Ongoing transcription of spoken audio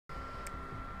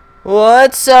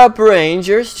What's up,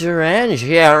 Rangers? Girrange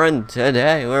here, and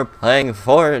today we're playing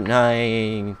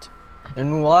Fortnite.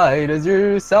 And why does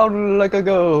you sound like a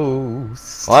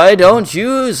ghost? Why don't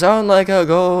you sound like a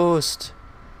ghost?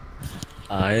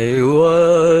 I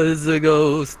was a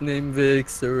ghost named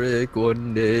Vixeric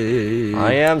one day.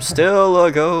 I am still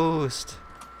a ghost.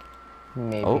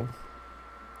 Maybe. Oh.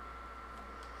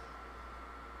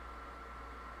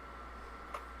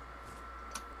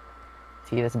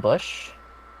 See this bush?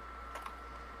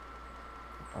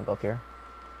 I'll go up here.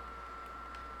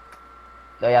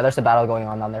 Oh yeah, there's a battle going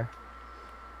on down there.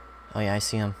 Oh yeah, I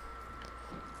see him.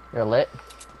 You're lit.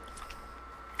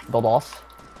 Build walls.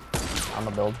 I'm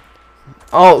gonna build.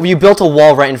 Oh, you built a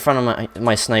wall right in front of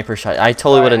my sniper shot. I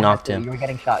totally would have knocked him. You're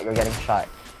getting shot. You're getting shot.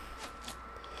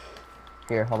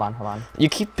 Here, hold on, hold on. You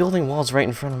keep building walls right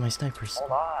in front of my snipers.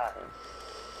 Hold on.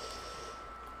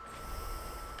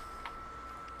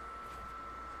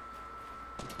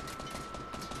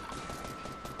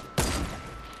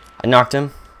 I knocked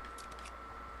him.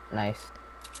 Nice.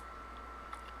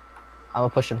 I'm gonna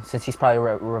push him since he's probably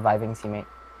reviving his teammate.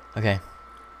 Okay.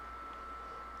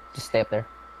 Just stay up there.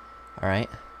 Alright.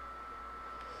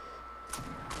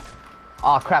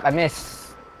 Oh crap, I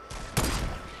missed.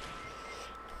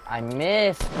 I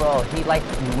missed, bro. He like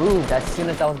moved as soon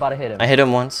as I was about to hit him. I hit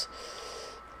him once.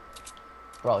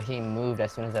 Bro, he moved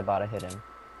as soon as I was about to hit him.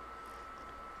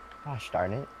 Gosh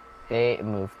darn it. They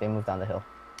moved down the hill.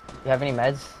 You have any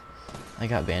meds? I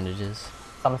got bandages.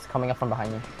 Someone's coming up from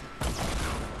behind you.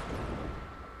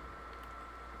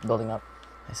 Building up.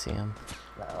 I see him.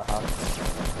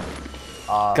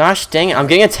 Gosh dang it, I'm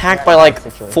getting attacked by like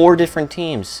 4 different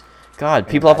teams. God,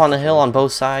 people up on the hill on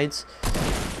both sides.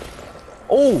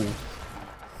 Oh!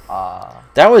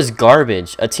 That was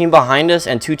garbage. A team behind us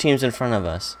and 2 teams in front of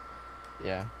us.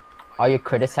 Yeah. Are you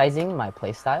criticizing my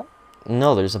playstyle?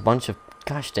 No, there's a bunch of...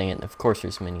 Gosh dang it, of course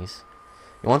there's minis.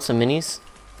 You want some minis?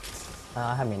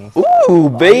 I have minis. Ooh,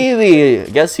 baby!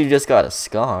 Guess you just got a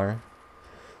scar.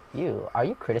 Are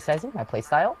you criticizing my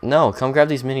playstyle? No, come grab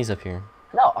these minis up here.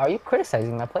 No, are you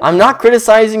criticizing my playstyle? I'm not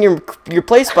criticizing your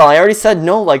playstyle. I already said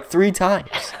no like 3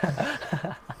 times.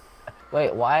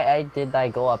 Wait, why did I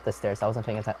go up the stairs? I wasn't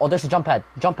paying attention. Oh, there's a jump pad.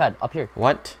 Jump pad up here.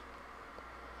 What?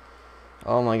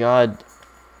 Oh my god.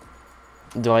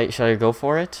 Should I go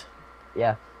for it?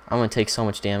 Yeah. I'm gonna take so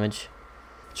much damage.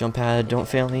 Jump pad, don't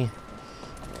fail me.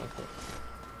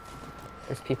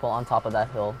 There's people on top of that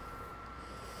hill.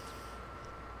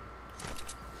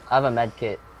 I have a med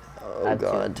kit. Oh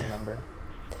god. Remember.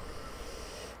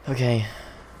 Okay.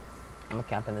 I'm gonna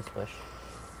camp in this bush.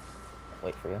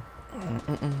 Wait for you.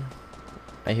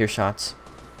 I hear shots.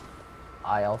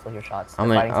 I also hear shots. I'm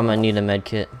gonna need a med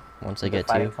kit once I get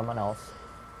to you. Someone else.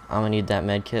 I'm gonna need that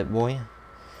med kit, boy.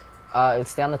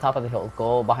 Stay on the top of the hill.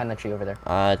 Go behind the tree over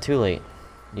there. Too late.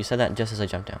 You said that just as I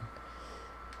jumped down.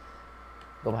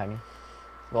 Go behind me.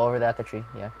 Go over there at the tree.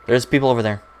 Yeah. There's people over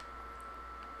there.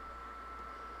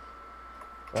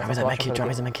 Drop me that med kit. Drop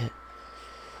me the med kit.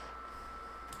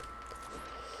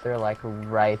 They're like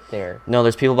right there. No,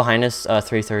 there's people behind us.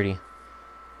 330.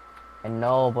 I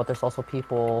know, but there's also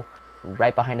people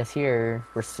right behind us here.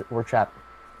 We're trapped.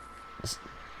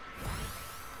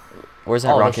 Where's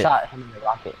that rocket? They shot him in the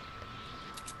rocket.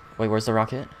 Wait, where's the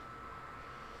rocket?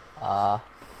 Whoa.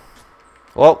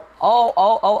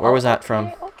 Oh. Where was that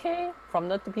from? Okay. From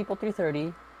the people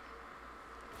 330.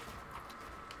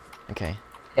 Okay.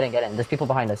 Get in. There's people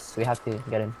behind us. We have to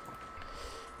get in.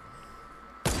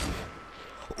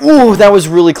 Ooh, that was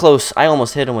really close. I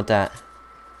almost hit him with that.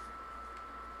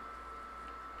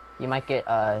 You might get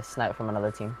sniped from another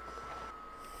team.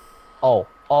 Oh,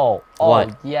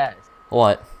 What? yes.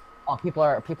 What? Oh, people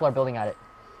are building at it.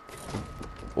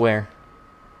 Where?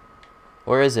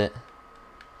 Where is it?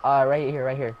 Right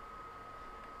here.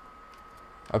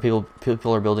 Are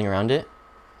people are building around it?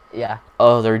 Yeah.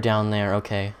 Oh, they're down there.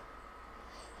 Okay.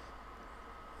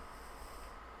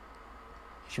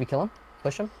 Should we kill him?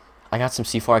 Push him? I got some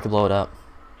C4. I could blow it up.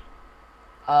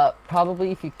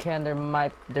 Probably if you can.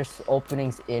 There's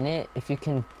openings in it. If you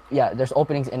can, yeah, there's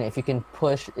openings in it. If you can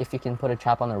put a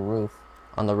trap on the roof.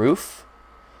 On the roof?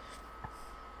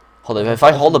 Hold it. If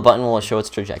I hold the button, will it show its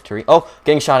trajectory? Oh,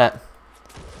 getting shot at.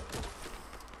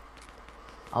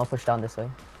 I'll push down this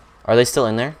way. Are they still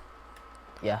in there?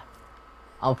 Yeah.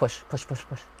 I'll push.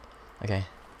 Okay.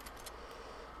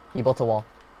 He built a wall.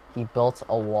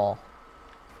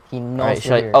 He knows. Alright,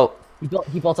 should I? here. Oh.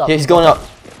 He built up. He's going up.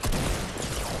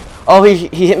 Oh, he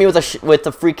hit me with the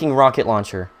freaking rocket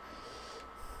launcher.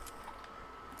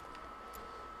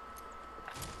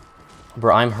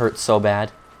 Bro, I'm hurt so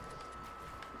bad.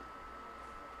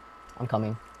 I'm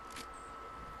coming.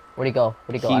 Where'd he go?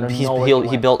 Where'd he go? I don't know where he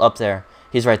He built up there.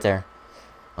 He's right there,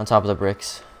 on top of the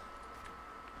bricks.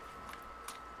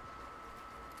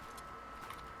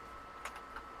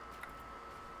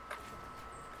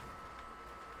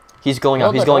 He's going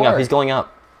up. He's going up. He's going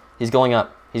up. He's going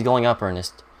up. He's going up,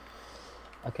 Ernest.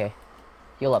 Okay.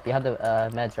 Heal up. You have the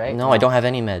meds, right? No, I don't have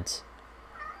any meds.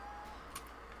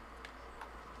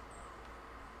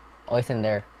 Oh, it's in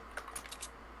there.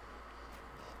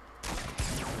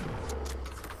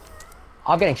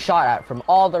 I'm getting shot at from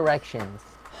all directions.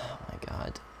 Oh my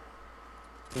god.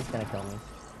 He's gonna kill me.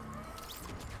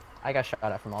 I got shot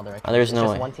at from all directions. Oh, there's no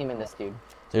just way. one team in this dude.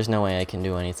 There's no way I can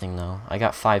do anything though. I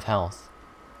got 5 health.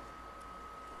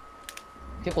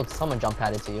 Someone jump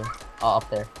padded to you. Oh, up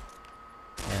there.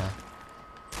 Yeah.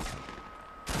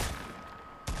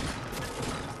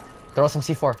 Throw some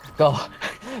C4. Go.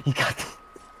 You got to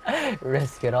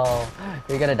risk it all.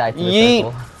 You're gonna die to the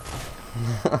Yeet.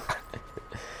 circle.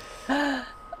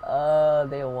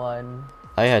 They won.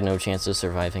 I had no chance of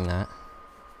surviving that.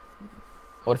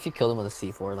 What if you killed him with a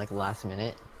C4 like last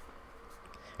minute?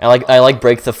 I like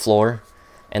break the floor,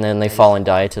 and then they fall and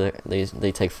die to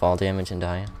they take fall damage and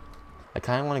die. I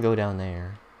kind of want to go down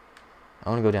there. I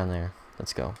want to go down there.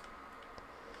 Let's go.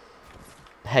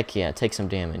 Heck yeah, take some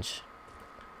damage.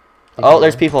 Oh,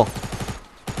 there's people.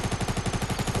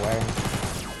 Where?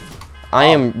 I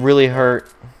am really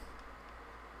hurt.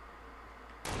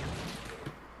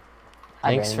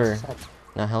 Hi, Thanks Girrange. for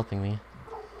not helping me.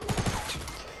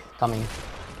 Coming.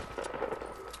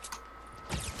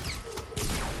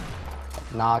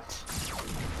 Knocked.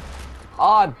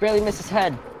 Oh, I barely missed his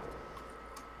head.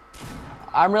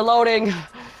 I'm reloading.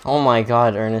 Oh my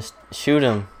god, Ernest. Shoot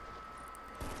him.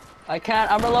 I can't.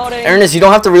 I'm reloading. Ernest, you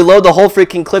don't have to reload the whole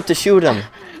freaking clip to shoot him.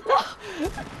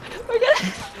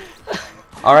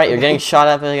 Alright, you're getting shot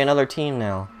at by another team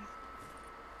now.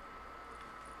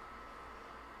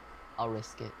 I'll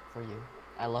risk it for you.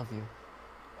 I love you.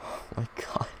 Oh my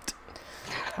god.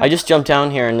 I just jumped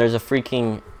down here and there's a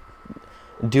freaking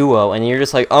duo and you're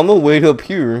just like, I'm gonna wait up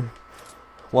here.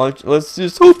 Watch, let's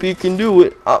just hope he can do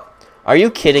it. Are you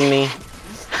kidding me?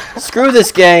 Screw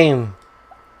this game.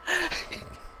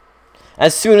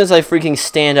 As soon as I freaking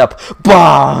stand up,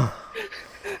 bah!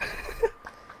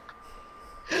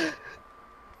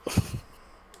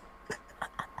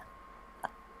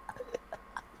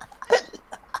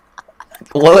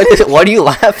 What are you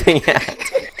laughing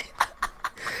at?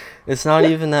 It's not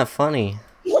even that funny.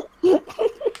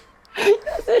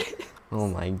 Oh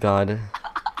my god.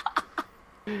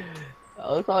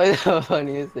 That was probably the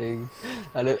funniest thing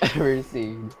I've ever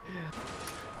seen.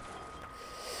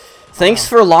 Thanks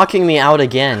for locking me out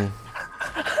again.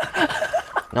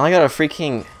 Now I gotta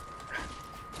freaking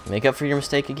make up for your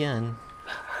mistake again.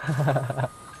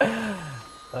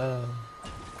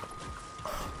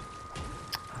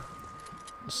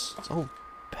 So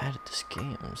bad at this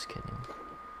game. I'm just kidding.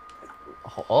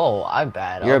 Oh, I'm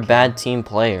bad. You're okay. a bad team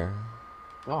player.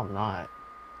 No, I'm not.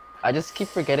 I just keep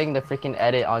forgetting the freaking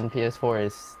edit on PS4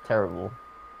 is terrible.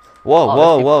 Whoa, Oh,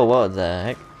 whoa, whoa, whoa, the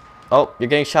heck? Oh, you're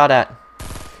getting shot at.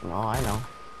 No, I know.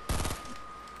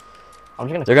 I'm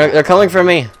just gonna. They're coming for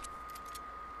me.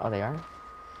 Oh, they are.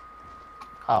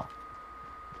 Oh.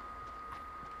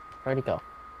 Where'd he go?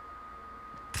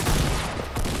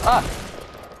 Ah!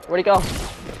 Where'd he go?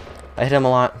 I hit him a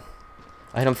lot.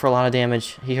 I hit him for a lot of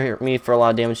damage. He hit me for a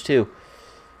lot of damage too.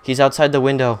 He's outside the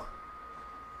window.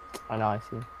 I know, I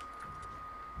see.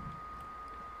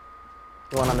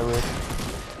 The one on the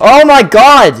roof. Oh my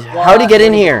god! How'd he get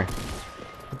in here?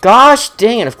 Gosh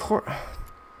dang it, of course.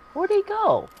 Where'd he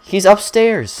go? He's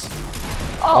upstairs.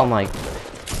 Oh my.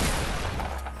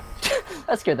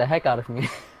 That scared the heck out of me.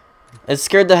 It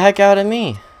scared the heck out of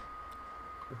me.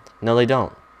 No, they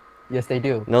don't. Yes, they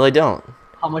do. No, they don't.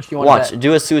 How much do you want to bet?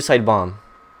 Do a suicide bomb.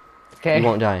 Okay. You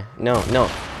won't die. No, no.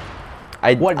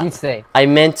 What did you say? I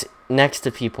meant next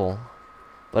to people.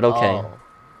 But okay.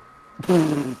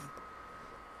 Oh.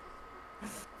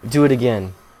 Do it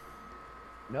again.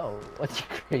 No. What's you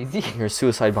crazy? You're a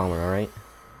suicide bomber, alright?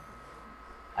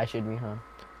 I should be, huh?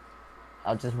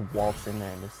 I'll just waltz in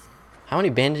there and just... How many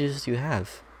bandages do you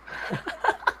have?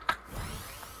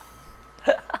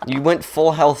 You went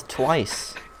full health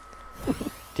twice. Do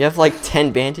you have like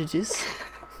 10 bandages?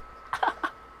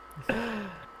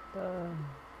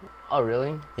 Oh,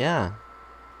 really? Yeah.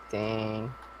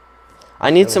 Dang. I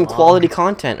need Really some long. quality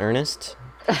content, Ernest.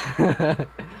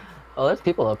 Oh, there's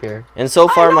people up here. And so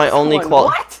far my only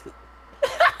What?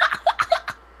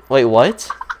 Wait, what?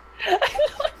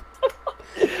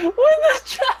 Where's the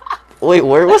trap? Wait,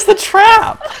 where was the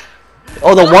trap?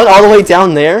 Oh, the one all the way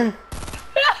down there?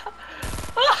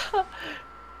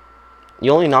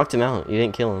 You only knocked him out. You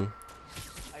didn't kill him.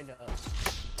 I know.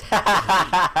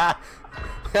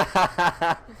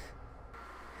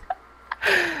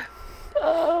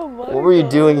 Oh my What were you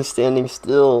God. doing standing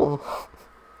still?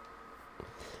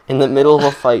 In the middle of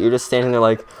a fight, you're just standing there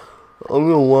like, I'm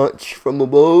gonna watch from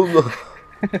above.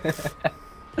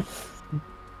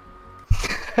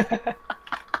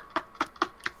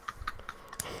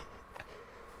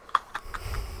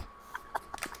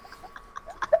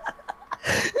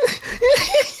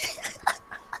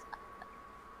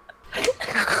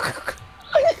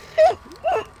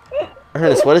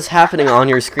 Ernest, what is happening on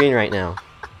your screen right now?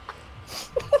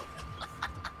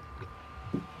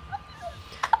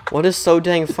 What is so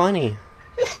dang funny?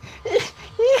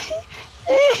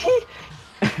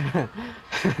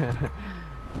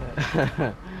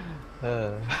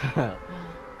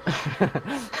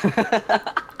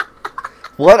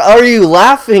 What are you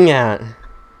laughing at?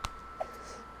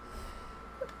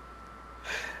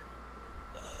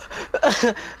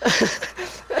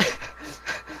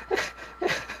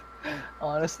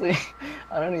 Honestly,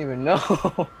 I don't even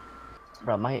know.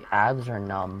 Bro, my abs are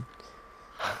numb.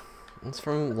 It's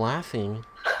from laughing.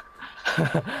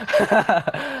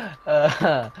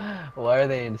 Why are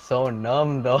they so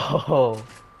numb though?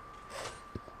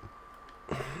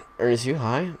 Ernest, you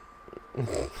high?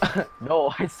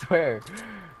 No, I swear.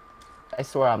 I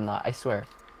swear I'm not. I swear.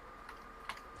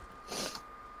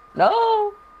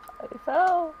 No! I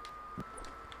fell.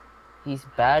 He's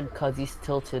bad cause he's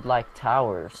tilted like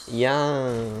towers.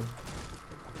 Yeah.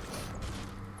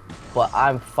 But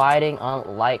I'm fighting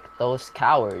unlike those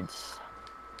cowards.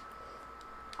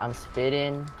 I'm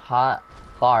spitting hot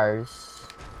bars.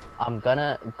 I'm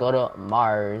gonna go to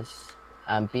Mars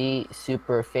and be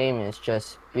super famous.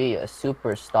 Just be a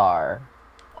superstar.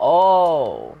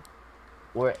 Oh!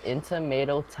 We're in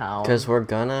Tomato Town. Because we're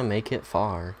gonna make it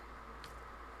far.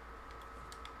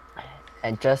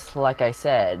 And just like I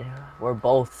said, we're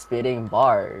both spitting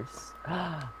bars.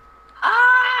 Ah!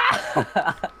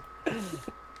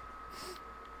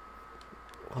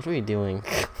 What are we doing?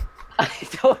 I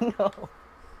don't know.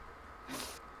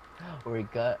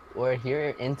 We're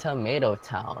here in Tomato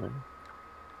Town.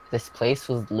 This place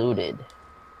was looted.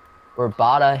 We're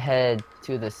about to head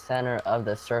to the center of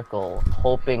the circle,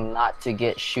 hoping not to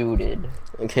get shooted.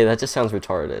 Okay, that just sounds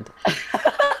retarded.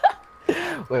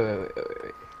 Wait.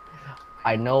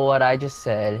 I know what I just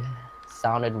said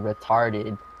sounded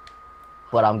retarded,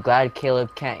 but I'm glad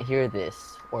Caleb can't hear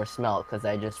this or smell because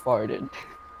I just farted.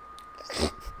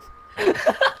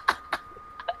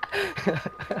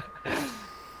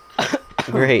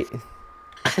 Great.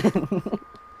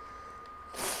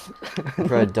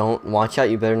 Bro, don't watch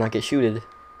out. You better not get shooted.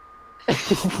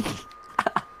 That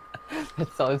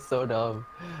sounds so dumb.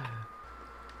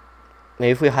 Maybe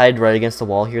if we hide right against the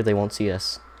wall here, they won't see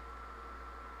us.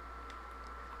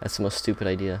 That's the most stupid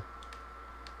idea.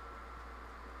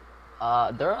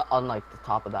 They're on like the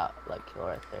top of that like hill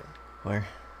right there. Where?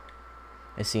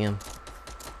 I see him.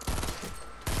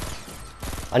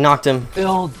 I knocked him.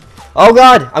 Build. Oh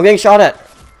god! I'm getting shot at!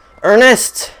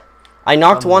 Ernest! I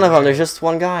knocked one of them. There's just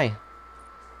one guy.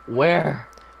 Where?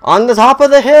 On the top of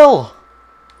the hill!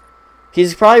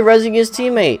 He's probably rezzing his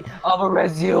teammate. I'ma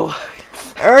res you.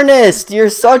 Ernest! You're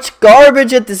such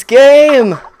garbage at this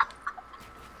game!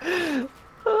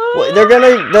 Wait,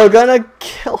 they're gonna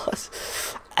kill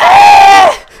us.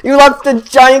 Ah! You left a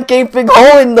giant gaping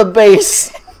hole in the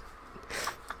base!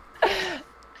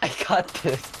 I got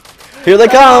this. Here they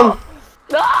come!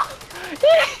 No!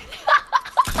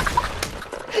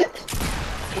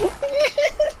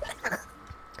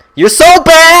 You're so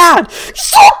bad!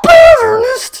 So bad,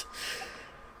 Ernest!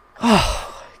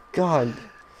 Oh my god.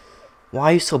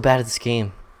 Why are you so bad at this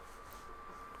game?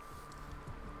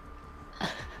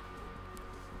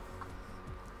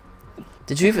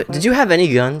 Did you have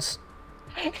any guns?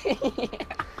 Yeah.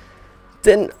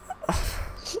 Then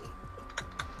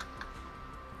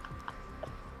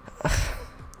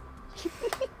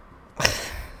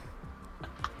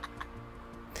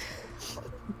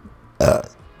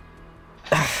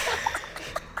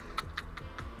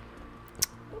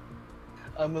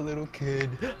I'm a little kid.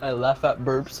 I laugh at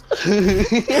burps.